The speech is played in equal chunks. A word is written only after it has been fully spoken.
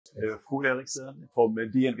Frode Eriksen from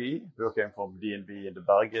DNV, working from DNV in the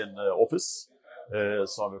Bergen office.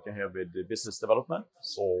 So I'm working here with the business development.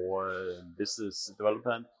 So business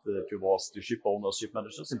development towards the ship owners, ship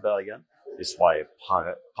managers in Bergen is my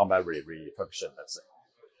primary function, let's say.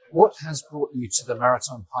 What has brought you to the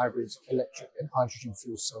Maritime Hybrid Electric and Hydrogen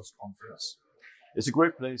Fuel Cells Conference? It's a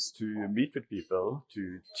great place to meet with people,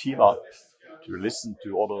 to team up, to listen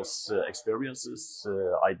to others' experiences,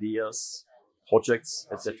 ideas, projects,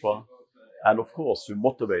 etc. And of course, to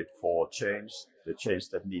motivate for change, the change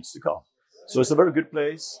that needs to come. So it's a very good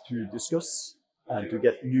place to discuss and to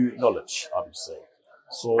get new knowledge, I would say.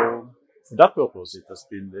 So for that purpose, it has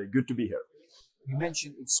been good to be here. You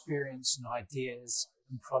mentioned experience and ideas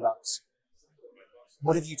and products.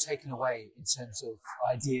 What have you taken away in terms of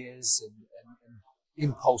ideas and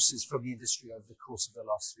impulses from the industry over the course of the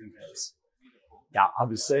last 3 days? Yeah, I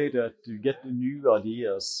would say that to get new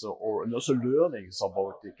ideas or also learnings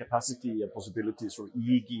about the capacity and possibilities for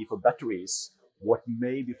EEG for batteries, what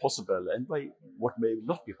may be possible and what may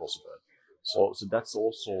not be possible. So that's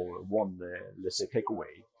also one, let's say,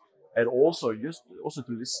 takeaway. And also to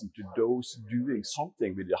listen to those doing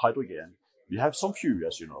something with the hydrogen. We have some few,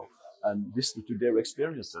 as you know, and listen to their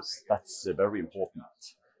experiences. That's very important.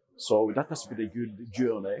 So that has been a good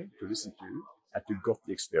journey to listen to and to get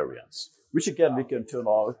the experience, which again we can turn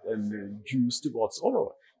out and use towards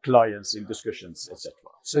other clients in discussions, etc.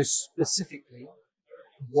 So specifically,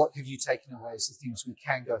 what have you taken away as the things we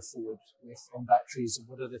can go forward with on batteries, and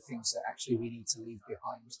what are the things that actually we need to leave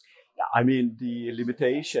behind? Yeah, I mean, the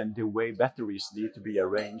limitation, the way batteries need to be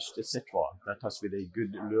arranged, etc. That has been a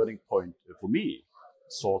good learning point for me.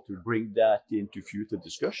 So to bring that into future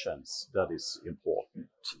discussions, that is important.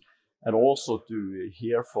 And also to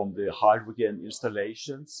hear from the hydrogen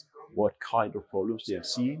installations, what kind of problems they have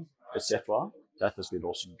seen, etc. That has been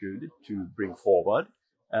also good to bring forward.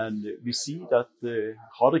 And we see that the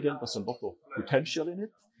hydrogen has a lot of potential in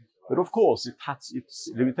it, but of course it has its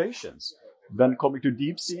limitations. When coming to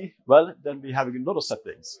deep sea, well, then we have another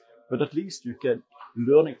settings. But at least you can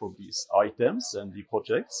learning from these items and the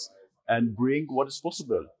projects and bring what is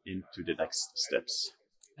possible into the next steps.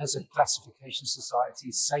 As a classification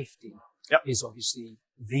society, safety is obviously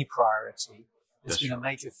the priority. There's been a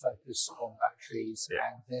major focus on batteries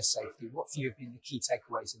and their safety. What for you have been the key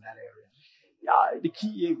takeaways in that area? Yeah, the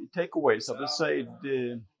key takeaways, I would say,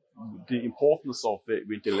 the importance of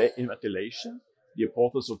ventilation, the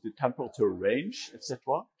importance of the temperature range,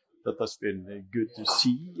 etc. That has been good to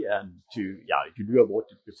see and to knew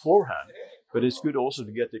about it beforehand. But it's good also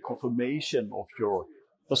to get the confirmation of your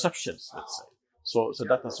perceptions, let's say. So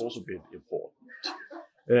that has also been important.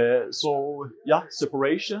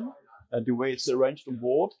 Separation and the way it's arranged on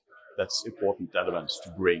board, that's important elements to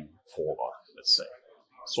bring forward, let's say.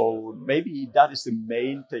 So maybe that is the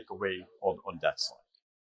main takeaway on that side.